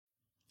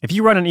If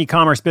you run an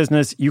e-commerce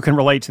business, you can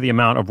relate to the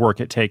amount of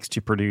work it takes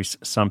to produce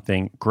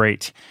something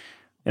great.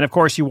 And of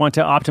course, you want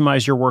to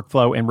optimize your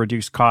workflow and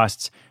reduce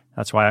costs.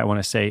 That's why I want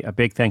to say a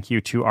big thank you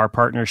to our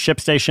partner,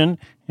 ShipStation,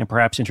 and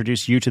perhaps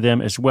introduce you to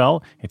them as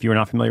well. If you're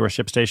not familiar with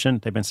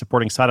ShipStation, they've been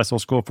supporting Side Hustle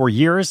School for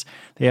years.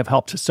 They have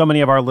helped so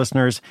many of our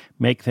listeners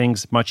make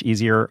things much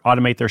easier,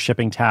 automate their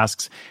shipping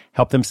tasks,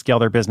 help them scale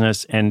their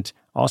business, and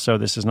also,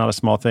 this is not a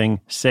small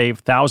thing, save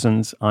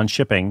thousands on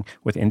shipping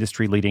with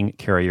industry-leading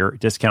carrier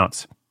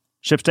discounts.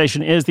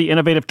 ShipStation is the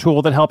innovative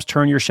tool that helps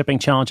turn your shipping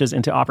challenges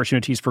into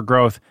opportunities for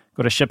growth.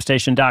 Go to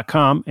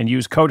ShipStation.com and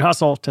use code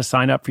HUSTLE to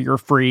sign up for your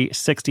free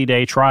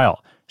 60-day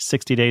trial.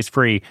 60 days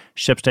free.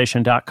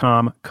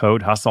 ShipStation.com,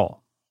 code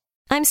HUSTLE.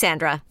 I'm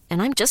Sandra,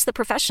 and I'm just the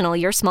professional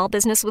your small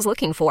business was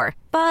looking for.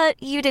 But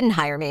you didn't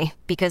hire me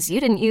because you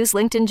didn't use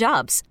LinkedIn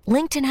Jobs.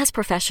 LinkedIn has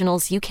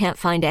professionals you can't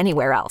find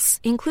anywhere else,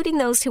 including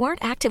those who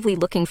aren't actively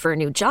looking for a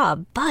new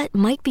job, but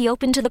might be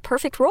open to the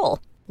perfect role,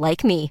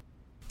 like me.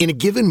 In a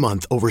given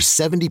month, over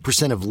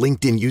 70% of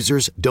LinkedIn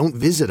users don't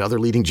visit other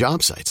leading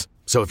job sites.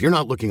 So if you're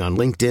not looking on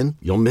LinkedIn,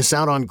 you'll miss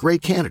out on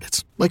great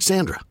candidates like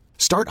Sandra.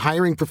 Start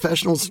hiring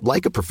professionals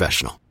like a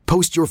professional.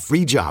 Post your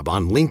free job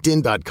on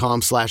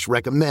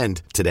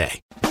linkedin.com/recommend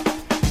today.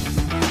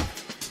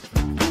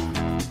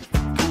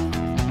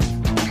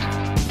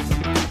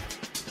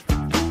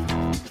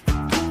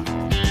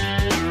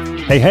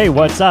 Hey,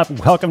 what's up?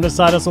 Welcome to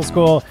Side Hustle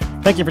School.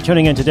 Thank you for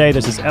tuning in today.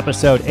 This is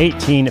episode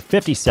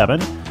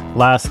 1857.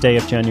 Last day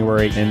of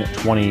January in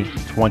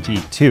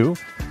 2022.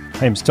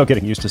 I am still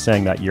getting used to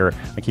saying that year.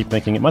 I keep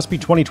thinking it must be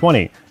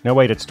 2020. No,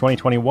 wait, it's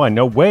 2021.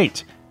 No,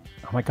 wait.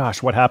 Oh my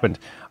gosh, what happened?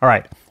 All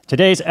right.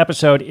 Today's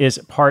episode is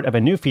part of a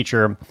new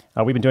feature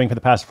we've been doing for the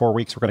past 4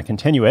 weeks. We're going to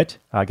continue it,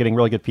 getting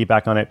really good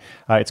feedback on it.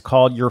 It's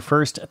called Your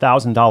First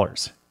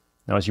 $1,000.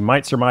 Now, as you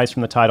might surmise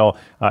from the title,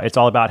 it's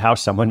all about how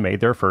someone made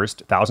their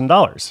first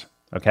 $1,000.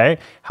 Okay,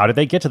 how did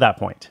they get to that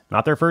point?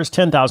 Not their first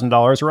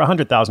 $10,000 or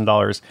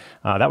 $100,000.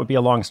 That would be a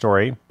long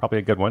story, probably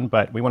a good one,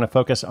 but we want to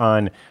focus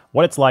on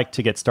what it's like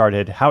to get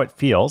started, how it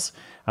feels,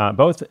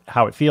 both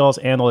how it feels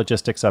and the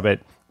logistics of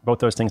it, both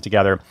those things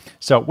together.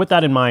 So with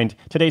that in mind,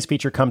 today's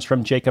feature comes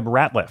from Jacob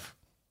Ratliff.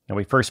 Now,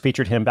 we first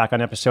featured him back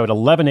on episode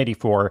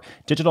 1184,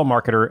 Digital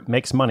Marketer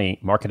Makes Money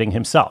Marketing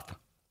Himself.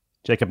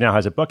 Jacob now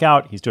has a book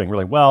out. He's doing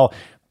really well.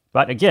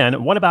 But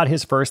again, what about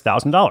his first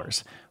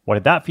 $1,000? What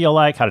did that feel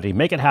like? How did he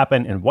make it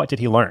happen? And what did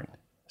he learn?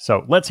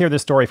 So let's hear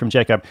this story from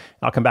Jacob.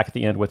 I'll come back at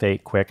the end with a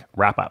quick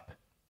wrap up.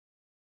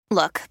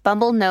 Look,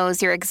 Bumble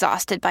knows you're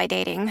exhausted by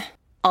dating.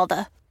 All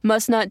the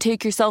must not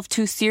take yourself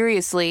too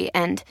seriously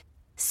and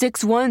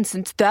 6'1"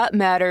 since that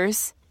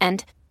matters.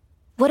 And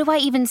what do I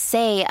even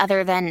say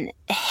other than,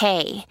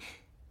 hey?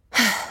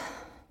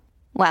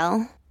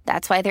 Well,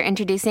 that's why they're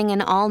introducing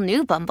an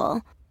all-new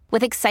Bumble.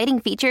 With exciting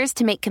features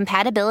to make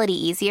compatibility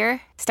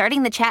easier,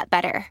 starting the chat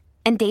better,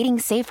 and dating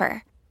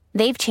safer.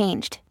 They've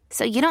changed,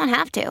 so you don't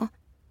have to.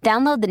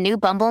 Download the new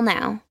Bumble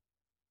now.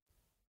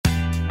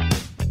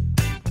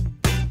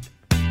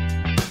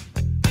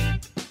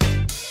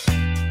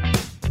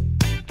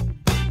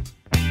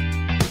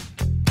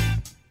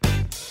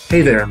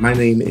 Hey there, my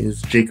name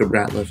is Jacob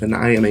Ratliff, and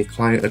I am a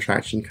client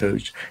attraction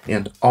coach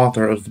and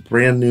author of the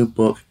brand new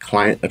book,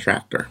 Client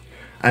Attractor.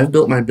 I've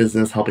built my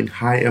business helping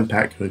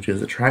high-impact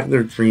coaches attract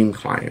their dream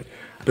client,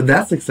 but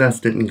that success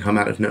didn't come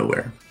out of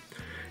nowhere.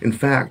 In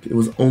fact, it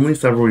was only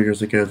several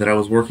years ago that I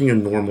was working a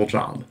normal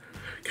job,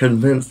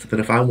 convinced that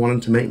if I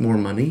wanted to make more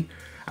money,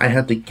 I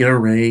had to get a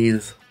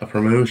raise, a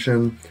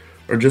promotion,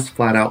 or just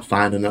flat out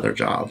find another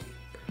job.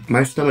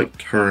 My stomach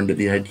turned at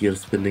the idea of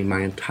spending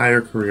my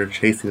entire career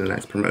chasing the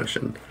next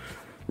promotion,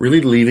 really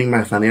leaving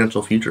my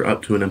financial future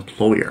up to an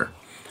employer,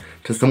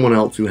 to someone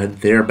else who had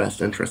their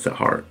best interests at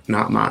heart,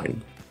 not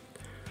mine.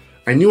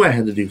 I knew I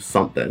had to do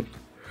something.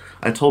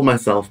 I told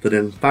myself that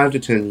in 5 to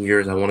 10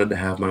 years I wanted to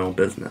have my own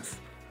business.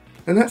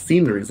 And that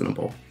seemed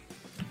reasonable.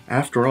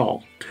 After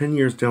all, 10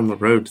 years down the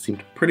road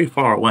seemed pretty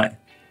far away.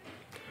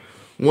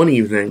 One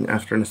evening,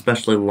 after an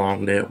especially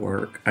long day at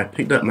work, I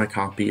picked up my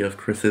copy of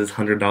Chris's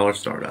 $100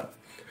 Startup,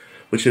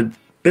 which had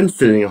been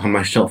sitting on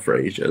my shelf for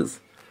ages.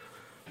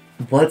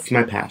 What's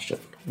my passion?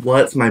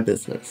 What's my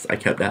business? I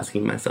kept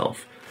asking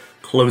myself,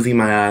 closing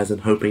my eyes and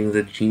hoping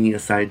the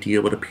genius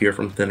idea would appear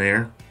from thin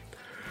air.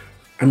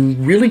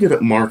 I'm really good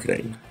at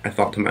marketing, I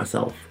thought to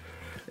myself,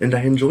 and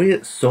I enjoy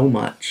it so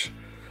much,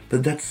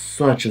 but that's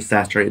such a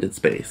saturated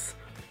space.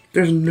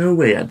 There's no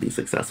way I'd be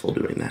successful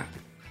doing that.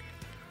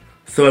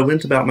 So I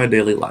went about my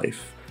daily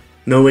life,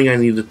 knowing I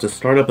needed to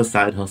start up a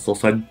side hustle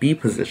so I'd be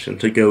positioned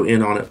to go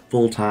in on it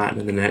full time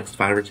in the next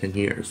 5 or 10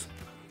 years.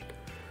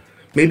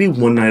 Maybe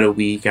one night a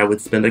week I would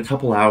spend a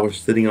couple hours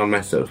sitting on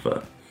my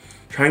sofa,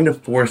 trying to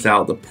force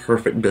out the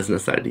perfect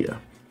business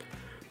idea.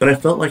 But I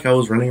felt like I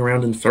was running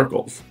around in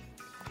circles.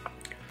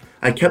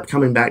 I kept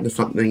coming back to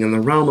something in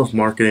the realm of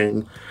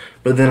marketing,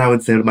 but then I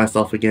would say to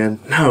myself again,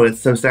 no, it's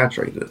so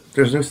saturated.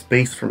 There's no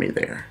space for me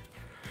there.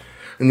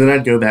 And then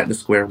I'd go back to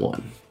square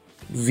one.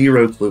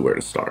 Zero clue where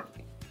to start.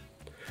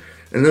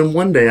 And then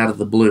one day out of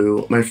the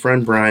blue, my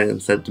friend Brian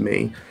said to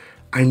me,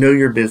 I know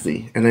you're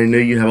busy, and I know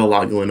you have a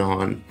lot going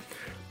on,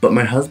 but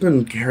my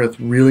husband, Gareth,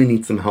 really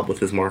needs some help with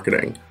his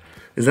marketing.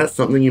 Is that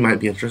something you might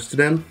be interested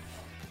in?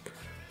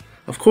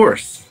 Of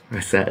course, I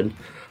said.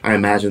 I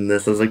imagined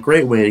this as a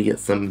great way to get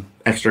some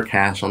extra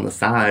cash on the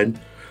side,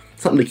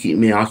 something to keep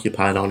me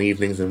occupied on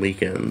evenings and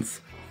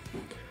weekends.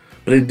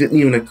 But it didn't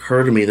even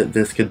occur to me that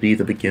this could be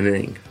the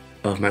beginning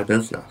of my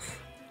business.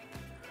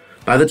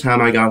 By the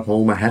time I got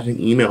home, I had an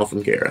email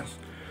from Gareth,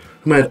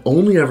 whom I had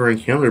only ever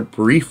encountered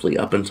briefly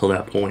up until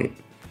that point.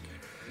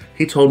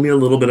 He told me a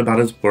little bit about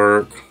his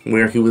work,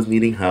 where he was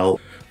needing help,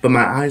 but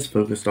my eyes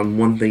focused on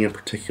one thing in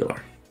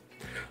particular.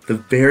 The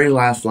very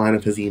last line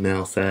of his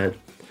email said,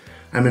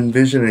 "I'm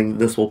envisioning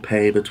this will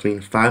pay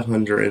between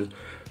 $500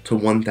 to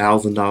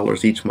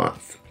 $1,000 each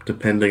month,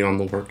 depending on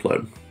the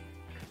workload."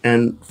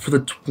 And for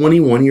the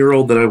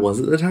 21-year-old that I was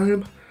at the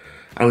time,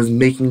 I was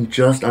making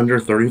just under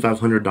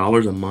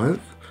 $3,500 a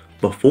month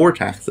before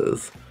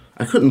taxes.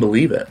 I couldn't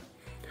believe it.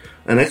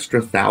 An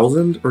extra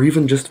 $1,000 or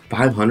even just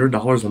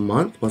 $500 a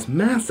month was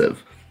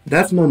massive.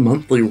 That's my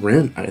monthly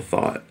rent, I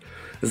thought,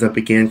 as I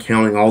began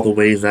counting all the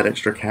ways that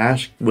extra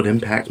cash would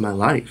impact my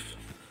life.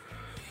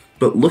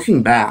 But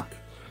looking back,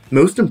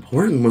 most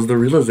important was the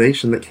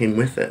realization that came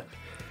with it.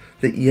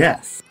 That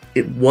yes,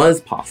 it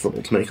was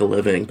possible to make a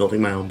living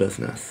building my own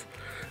business.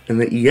 And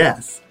that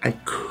yes, I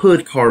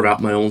could carve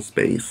out my own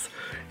space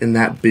in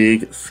that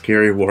big,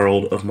 scary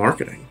world of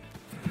marketing.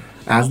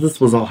 As this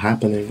was all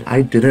happening,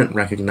 I didn't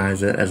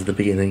recognize it as the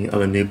beginning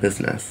of a new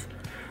business.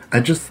 I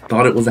just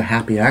thought it was a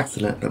happy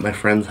accident that my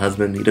friend's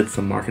husband needed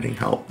some marketing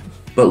help.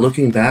 But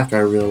looking back, I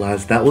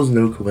realized that was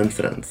no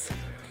coincidence.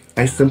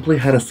 I simply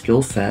had a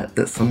skill set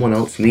that someone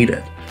else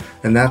needed,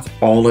 and that's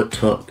all it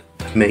took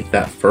to make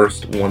that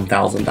first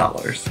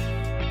 $1,000.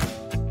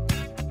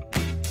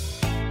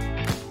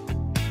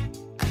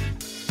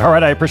 All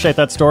right, I appreciate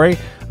that story.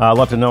 I'd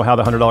love to know how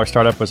the $100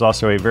 startup was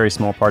also a very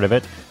small part of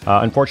it.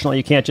 Unfortunately,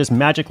 you can't just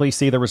magically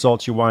see the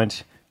results you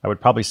want. I would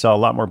probably sell a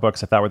lot more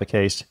books if that were the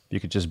case. You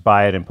could just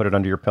buy it and put it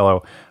under your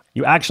pillow.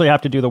 You actually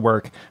have to do the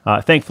work.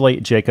 Thankfully,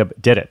 Jacob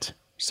did it.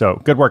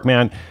 So good work,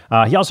 man.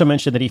 He also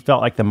mentioned that he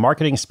felt like the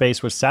marketing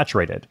space was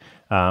saturated,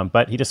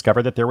 but he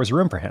discovered that there was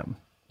room for him.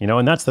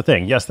 And that's the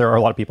thing. Yes, there are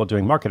a lot of people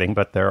doing marketing,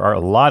 but there are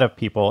a lot of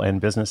people and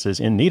businesses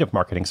in need of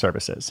marketing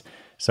services.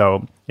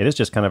 So it is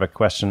just kind of a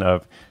question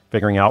of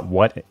figuring out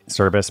what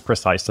service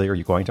precisely are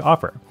you going to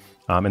offer.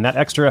 And that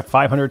extra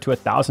 $500 to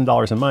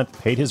 $1,000 a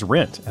month paid his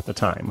rent at the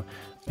time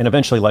and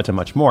eventually led to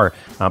much more.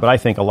 But I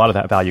think a lot of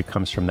that value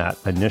comes from that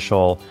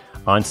initial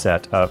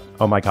onset of,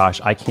 oh my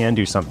gosh, I can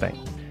do something.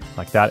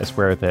 Like that is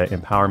where the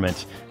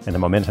empowerment and the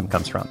momentum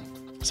comes from.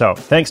 So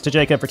thanks to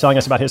Jacob for telling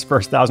us about his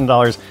first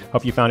 $1,000.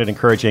 Hope you found it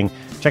encouraging.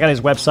 Check out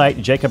his website,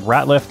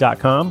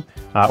 jacobratliff.com,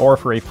 or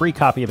for a free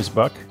copy of his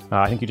book,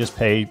 I think you just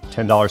pay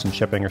 $10 in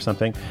shipping or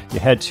something, you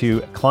head to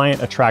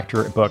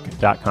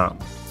clientattractorbook.com.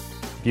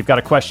 If you've got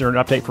a question or an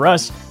update for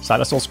us,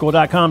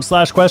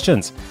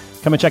 sidehustleschool.com/questions.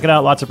 Come and check it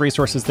out. Lots of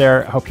resources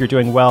there. Hope you're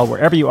doing well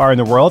wherever you are in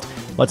the world.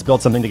 Let's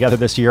build something together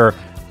this year.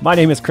 My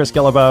name is Chris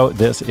Guillebeau.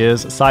 This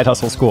is Side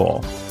Hustle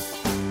School.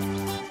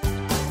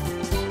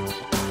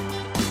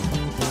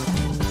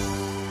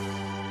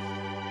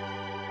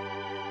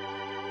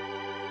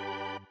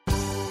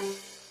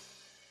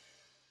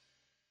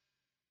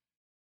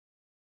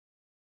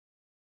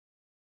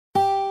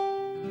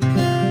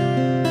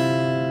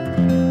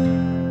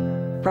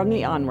 From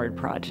the Onward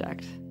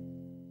Project.